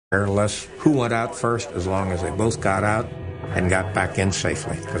Regardless who went out first, as long as they both got out and got back in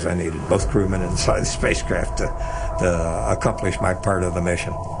safely, because I needed both crewmen inside the spacecraft to accomplish my part of the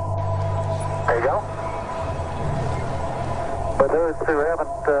mission. There you go. For those who haven't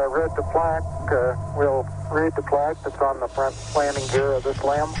read the plaque, we'll read the plaque that's on the front landing gear of this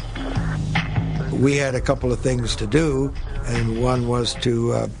LEM. We had a couple of things to do, and one was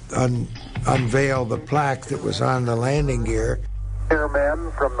to unveil the plaque that was on the landing gear. Dear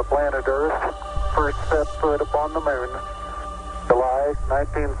men from the planet Earth, first set foot upon the moon, July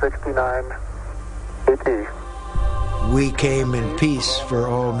 1969, AT. We came in peace for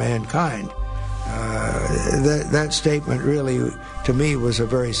all mankind. That statement really, to me, was a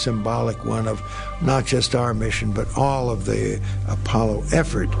very symbolic one of not just our mission, but all of the Apollo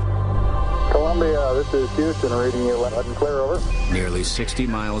effort. Columbia, this is Houston, reading you loud and clear, over. Nearly 60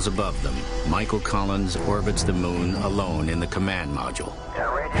 miles above them, Michael Collins orbits the moon alone in the command module.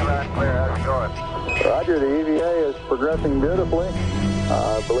 Yeah, reading you loud and clear. How's it going? Roger, the EVA is progressing beautifully.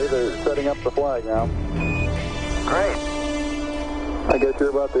 I believe they're setting up the flag now. Great. I guess you're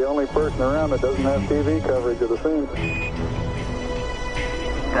about the only person around that doesn't have TV coverage of the scene.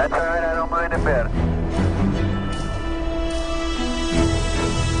 That's all right, I don't mind a bit.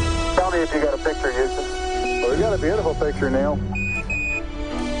 Tell me if you got a picture, Houston. Well, we got a beautiful picture, Neil.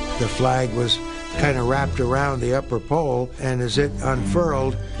 The flag was kind of wrapped around the upper pole, and as it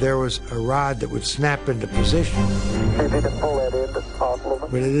unfurled, there was a rod that would snap into position. See if you can pull that in off a little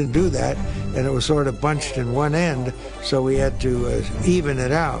bit. But it didn't do that, and it was sort of bunched in one end, so we had to even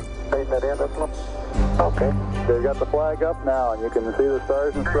it out. Straighten that in a little. Okay. They've got the flag up now, and you can see the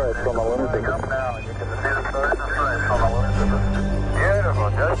stars and stripes on the lunar surface. Up now, and you can see the stars and stripes on the lunar surface. Beautiful,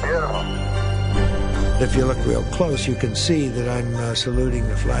 just beautiful. If you look real close, you can see that I'm saluting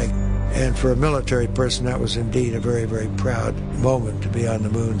the flag. And for a military person, that was indeed a very, very proud moment to be on the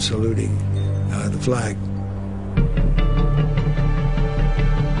moon saluting the flag.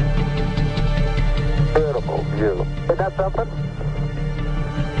 Beautiful view. Isn't that something?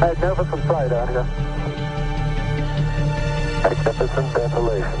 I had never some sight out here. Magnificent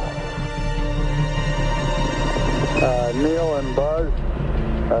desolation. Neil and Buzz,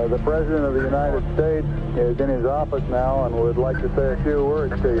 the President of the United States is in his office now and would like to say a few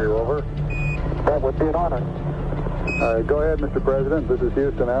words to you, over. That would be an honor. Go ahead, Mr. President. This is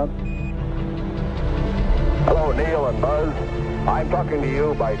Houston out. Hello, Neil and Buzz. I'm talking to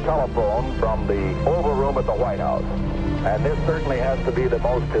you by telephone from the Oval Room at the White House. And this certainly has to be the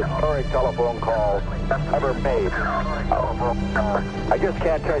most historic telephone call ever made. I just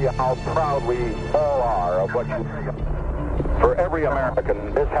can't tell you how proud we all are of what you... For every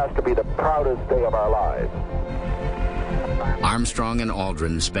American, this has to be the proudest day of our lives. Armstrong and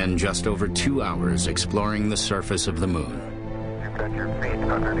Aldrin spend just over 2 hours exploring the surface of the moon. You've got your feet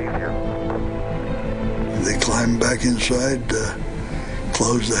underneath you. They climbed back inside,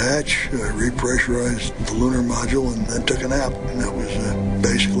 closed the hatch, repressurized the lunar module, and then took a nap. And that was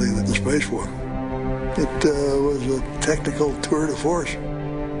basically the spacewalk. It was a technical tour de force.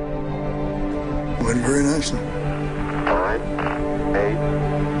 Went very nicely. 9, 8,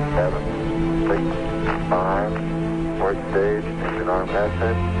 7, 6, 5. Work stage, engine arm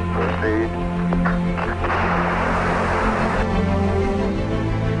message, proceed.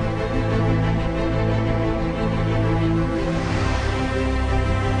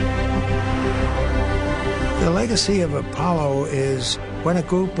 The legacy of Apollo is when a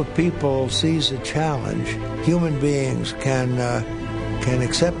group of people sees a challenge, human beings can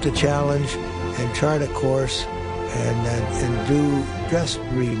accept a challenge and chart a course and do just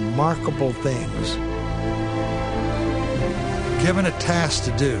remarkable things. Given a task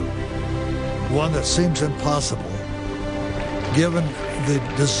to do, one that seems impossible, given the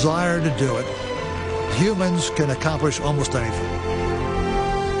desire to do it, humans can accomplish almost anything.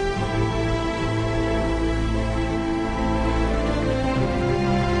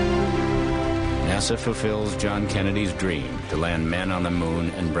 NASA fulfills John Kennedy's dream to land men on the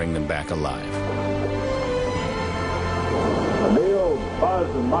moon and bring them back alive. Neil, Buzz,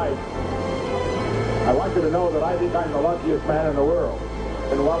 and Mike, I want you to know that I think I'm the luckiest man in the world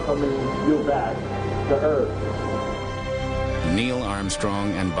in welcoming you back to Earth. Neil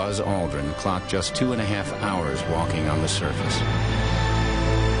Armstrong and Buzz Aldrin clocked just 2.5 hours walking on the surface.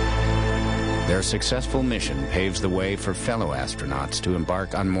 Their successful mission paves the way for fellow astronauts to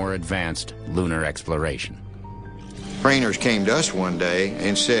embark on more advanced lunar exploration. Trainers came to us one day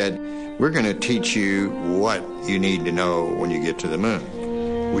and said, "We're going to teach you what you need to know when you get to the moon."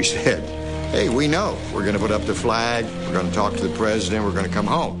 We said, "Hey, we know. We're going to put up the flag. We're going to talk to the president. We're going to come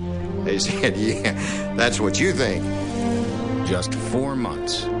home." They said, "Yeah, that's what you think." Just 4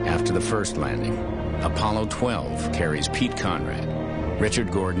 months after the first landing, Apollo 12 carries Pete Conrad,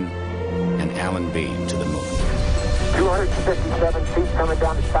 Richard Gordon, and Alan Bean to the moon. 257 feet coming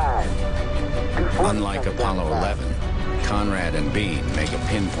down to 5. Unlike Apollo 11, Conrad and Bean make a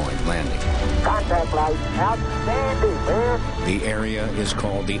pinpoint landing. Contact light, outstanding, man. The area is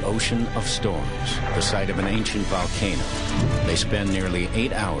called the Ocean of Storms, the site of an ancient volcano. They spend nearly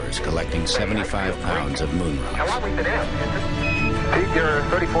 8 hours collecting 75 pounds of moon rocks. How long we been in? Pete, you're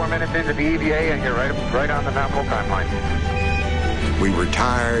 34 minutes into the EVA, and you're right on the nominal timeline. We were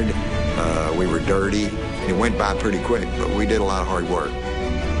tired, we were dirty. It went by pretty quick, but we did a lot of hard work.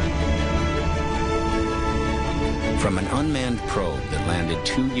 From an unmanned probe that landed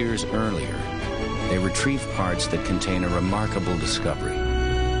 2 years earlier, they retrieve parts that contain a remarkable discovery.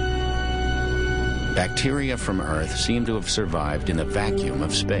 Bacteria from Earth seem to have survived in the vacuum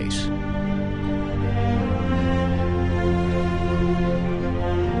of space.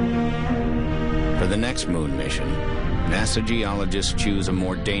 For the next moon mission, NASA geologists choose a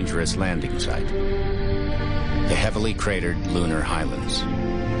more dangerous landing site, the heavily cratered lunar highlands.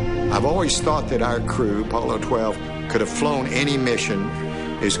 I've always thought that our crew, Apollo 12, could have flown any mission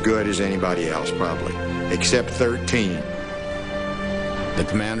as good as anybody else, probably, except 13. The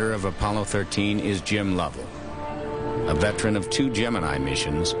commander of Apollo 13 is Jim Lovell, a veteran of 2 Gemini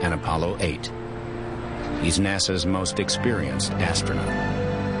missions and Apollo 8. He's NASA's most experienced astronaut.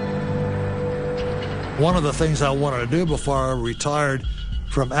 One of the things I wanted to do before I retired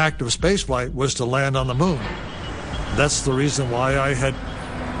from active spaceflight was to land on the moon. That's the reason why I had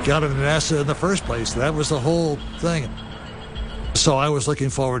got into NASA in the first place. That was the whole thing. So I was looking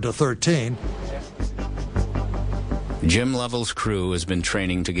forward to 13. Jim Lovell's crew has been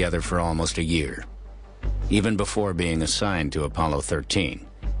training together for almost a year, even before being assigned to Apollo 13.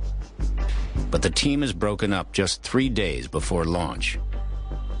 But the team is broken up just 3 days before launch.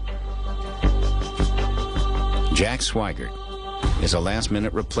 Jack Swigert is a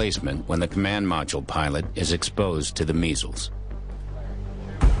last-minute replacement when the command module pilot is exposed to the measles.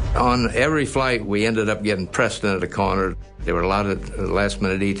 On every flight, we ended up getting pressed into the corner. There were a lot of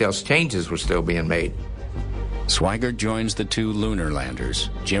last-minute details. Changes were still being made. Swigert joins the 2 lunar landers,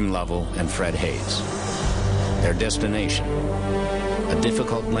 Jim Lovell and Fred Hayes. Their destination, a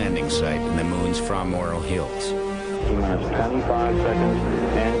difficult landing site in the moon's Fra Mauro Hills. T-minus 25 seconds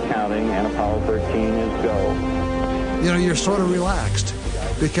and counting, and Apollo 13 is go. You know, you're sort of relaxed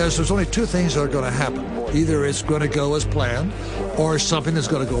because there's only 2 things that are going to happen. Either it's going to go as planned or something is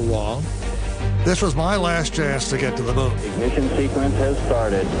going to go wrong. This was my last chance to get to the moon. Ignition sequence has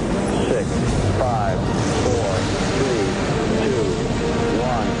started. 6, 5, 4, 3, 2,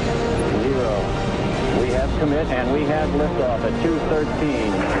 1, 0. We have commit and we have liftoff at 2:13.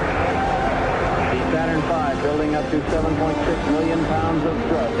 The Saturn V building up to 7.6 million pounds of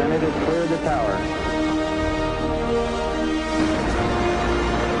thrust, and it has cleared the tower.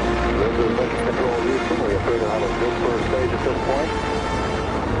 This is Mission Control Houston. We appear to have a good first stage at this point.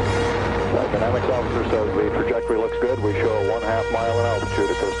 Dynamics officer says the trajectory looks good. We show 1/2 mile in altitude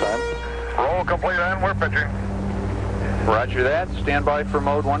at this time. Roll complete and we're pitching. Roger that. Stand by for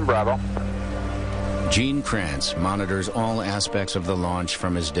mode 1 Bravo. Gene Kranz monitors all aspects of the launch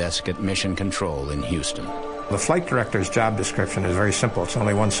from his desk at Mission Control in Houston. The flight director's job description is very simple. It's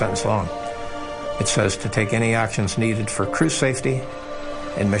only 1 sentence long. It says to take any actions needed for crew safety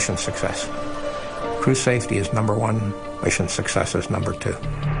and mission success. Crew safety is number 1, mission success is number 2.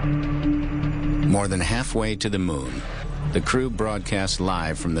 More than halfway to the moon, the crew broadcasts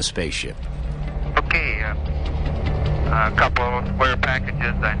live from the spaceship. Okay, a couple of square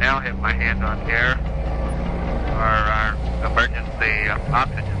packages I now have my hand on here are our emergency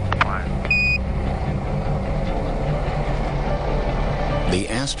oxygen supplies. The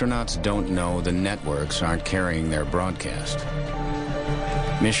astronauts don't know the networks aren't carrying their broadcast.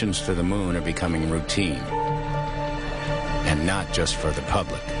 Missions to the moon are becoming routine, and not just for the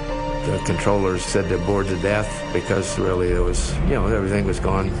public. The controllers said they're bored to death because really it was, everything was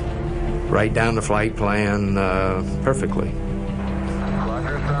going right down the flight plan perfectly.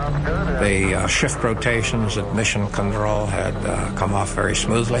 The shift rotations at Mission Control had come off very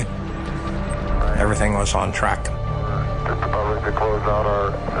smoothly. Everything was on track. Just about to close out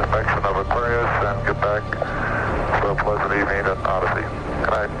our inspection of Aquarius and get back for a pleasant evening at Odyssey.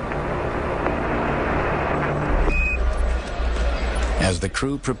 Good night. As the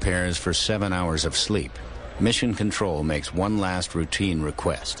crew prepares for 7 hours of sleep, Mission Control makes one last routine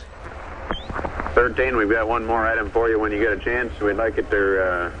request. 13, we've got one more item for you when you get a chance. We'd like it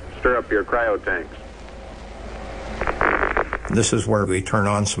to stir up your cryo tanks. This is where we turn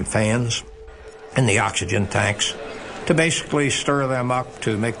on some fans in the oxygen tanks to basically stir them up,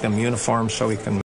 to make them uniform so we can